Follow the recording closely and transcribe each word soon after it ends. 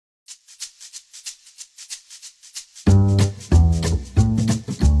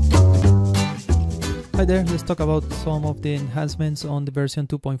Hi there, let's talk about some of the enhancements on the version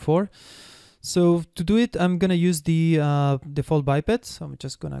 2.4. So to do it, I'm gonna use the default biped. So I'm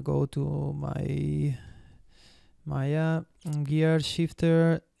just gonna go to my mGear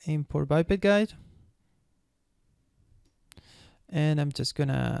shifter import biped guide, and I'm just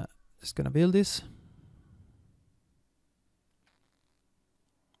gonna build this.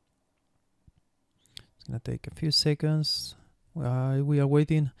 It's gonna take a few seconds while we are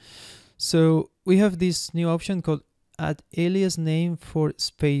waiting. So we have this new option called add alias name for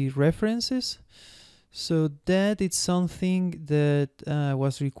space references. So that is something that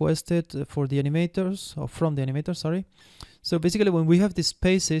was requested for the animators, or from the animators, sorry. So basically when we have the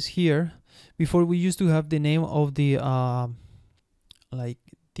spaces here, before we used to have the name of the like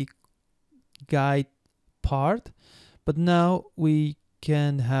the guide part, but now we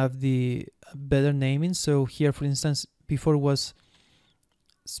can have the better naming. So here, for instance, before was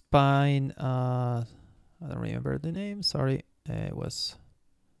spine, I don't remember the name, sorry, it was,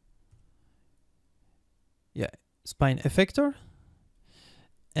 yeah, spine effector,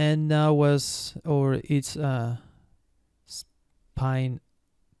 and now was, or it's spine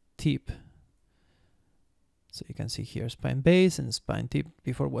tip. So you can see here spine base and spine tip.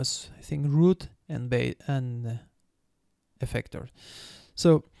 Before was, I think, root and base and effector.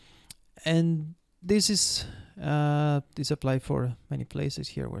 So, and this is this apply for many places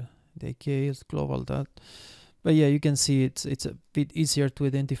here where the AK is global dot. But yeah, you can see it's a bit easier to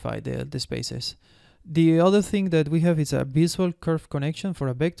identify the spaces. The other thing that we have is a visual curve connection for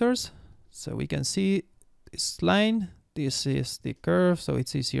our vectors. So we can see this line, this is the curve, so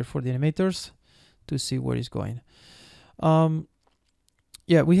it's easier for the animators to see where it's going.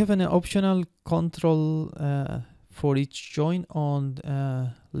 Yeah, we have an optional control for each joint on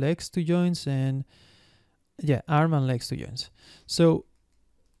legs to joints, and yeah, arm and legs to joints. So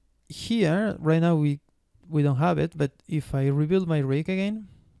here right now we don't have it, but if I rebuild my rig again,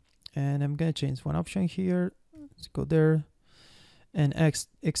 and I'm gonna change one option here, let's go there, and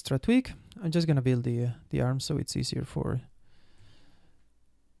extra tweak, I'm just gonna build the arm so it's easier for,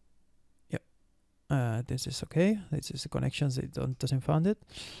 yeah, this is okay, this is the connections, it doesn't found it.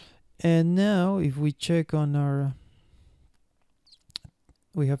 And now if we check on our,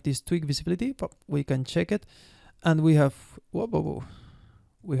 we have this tweak visibility, but we can check it, and we have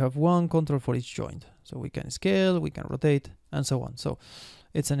we have one control for each joint, so we can scale, we can rotate, and so on. So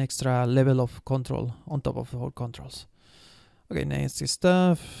it's an extra level of control on top of all controls. Okay, next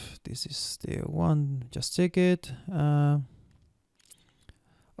stuff, this is the one, just check it.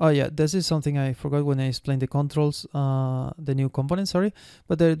 Oh yeah, this is something I forgot when I explained the controls, the new component, sorry.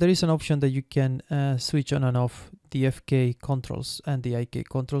 But there is an option that you can switch on and off the FK controls and the IK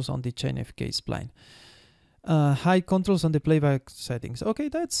controls on the chain FK spline. Hide controls on the playback settings. Okay,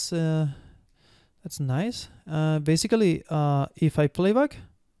 that's nice. Basically, if I playback,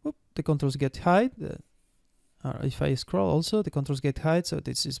 the controls get hide. If I scroll also, the controls get hide. So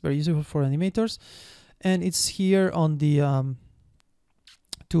this is very useful for animators. And it's here on the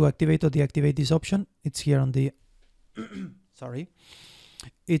to activate or deactivate this option. It's here on the sorry.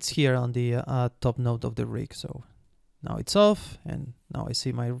 It's here on the top node of the rig. So now it's off, and now I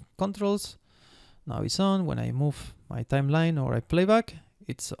see my controls. Now it's on. When I move my timeline or I playback,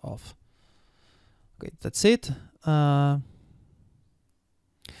 it's off. Okay, that's it.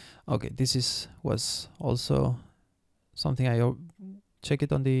 Okay, this was also something I checked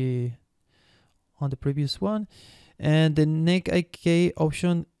it on the previous one. And the neck IK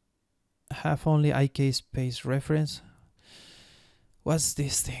option have only IK space reference. What's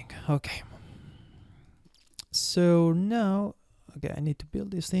this thing? Okay. So now, okay, I need to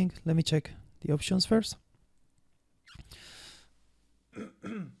build this thing. Let me check the options first.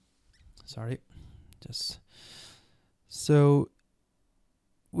 Sorry, just so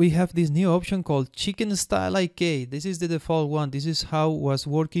we have this new option called chicken style IK. This is the default one. This is how it was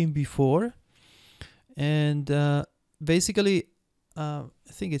working before. And basically, I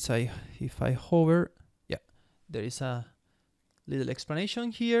think it's if I hover, yeah, there is a little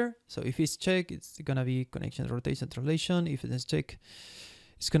explanation here. So if it's checked, it's gonna be connection, rotation, translation. If it's checked,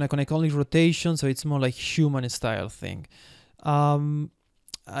 it's gonna connect only rotation. So it's more like human style thing.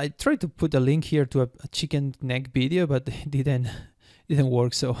 I tried to put a link here to a chicken neck video, but it didn't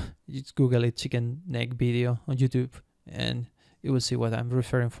work. So you just Google it, chicken neck video on YouTube, and you will see what I'm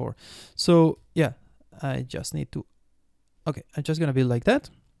referring for. So yeah. I just need to, okay, I'm just gonna build like that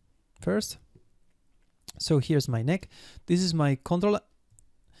first. So here's my neck. This is my controller,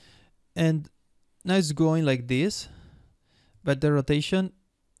 and now it's going like this, but the rotation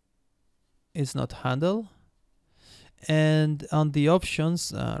is not handled. And on the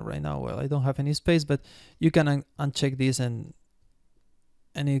options right now, well, I don't have any space, but you can uncheck this, and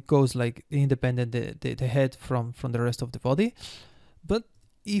it goes like independent the head from the rest of the body. But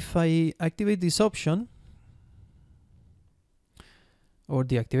if I activate this option, or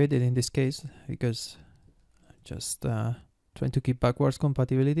deactivate it in this case, because I'm just trying to keep backwards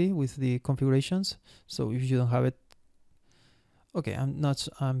compatibility with the configurations. So if you don't have it, okay,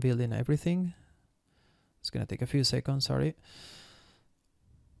 I'm building everything. It's gonna take a few seconds, sorry.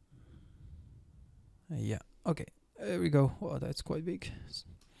 Yeah, okay, there we go. Oh, that's quite big.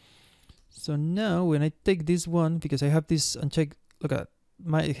 So now when I take this one, because I have this unchecked, look at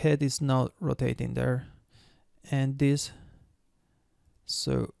my head is now rotating there, and this,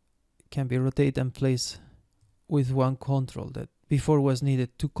 so it can be rotated and placed with one control that before was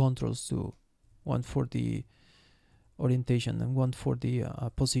needed two controls, to one for the orientation and one for the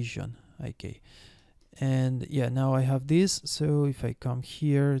position. Okay, and yeah, now I have this. So if I come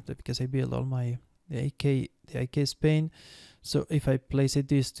here, because I build all my the IK Spain, so if I place it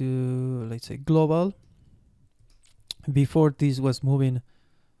this to, let's say, global, before this was moving,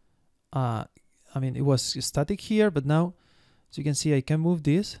 I mean it was static here, but now, so you can see I can move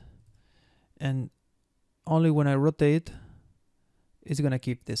this, and only when I rotate it's gonna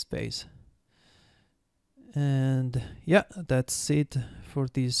keep this space. And yeah, that's it for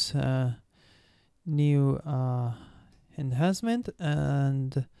this new enhancement.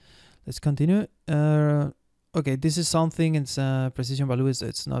 And let's continue. Okay, this is something, it's precision value,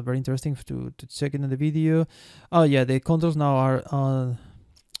 it's not very interesting to check it in the video. Oh yeah, the controls now are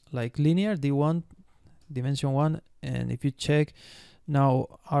like linear, D1, dimension 1, and if you check now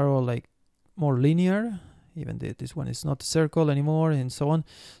are all like more linear. Even this one is not a circle anymore, and so on.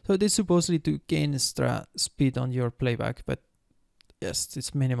 So this is supposedly to gain extra speed on your playback, but yes,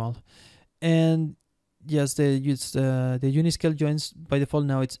 it's minimal. And yes, they use the uniscale joints by default.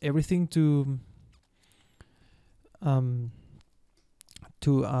 Now it's everything to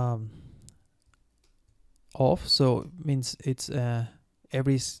off, so it means it's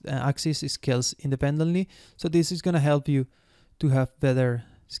every axis scales independently. So this is going to help you to have better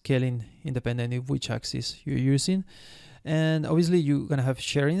scaling independent of which axis you're using. And obviously you're going to have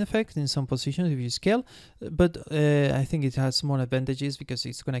sharing effect in some positions if you scale, but I think it has more advantages because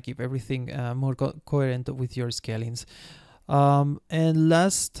it's going to keep everything more coherent with your scalings. And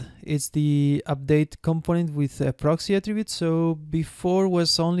last, it's the update component with proxy attributes. So before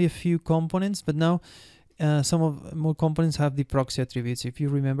was only a few components, but now some of more components have the proxy attributes. If you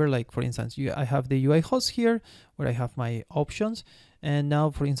remember, like for instance, I have the UI host here where I have my options, and now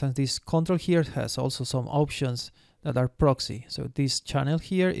for instance this control here has also some options that are proxy. So this channel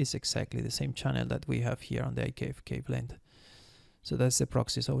here is exactly the same channel that we have here on the IKFK blend. So that's the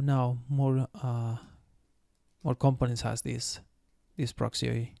proxy. So now more components has these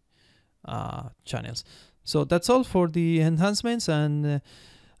proxy channels. So that's all for the enhancements, and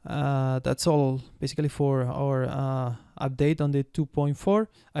that's all basically for our update on the 2.4.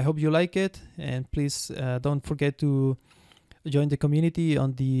 I hope you like it, and please don't forget to join the community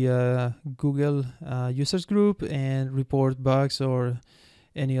on the Google users group and report bugs or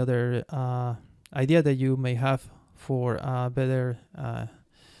any other idea that you may have for better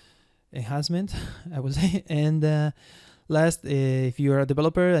enhancement, I would say. And last, if you are a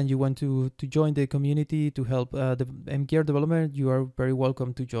developer and you want to join the community to help the mGear development, you are very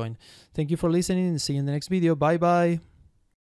welcome to join. Thank you for listening, and see you in the next video. Bye bye.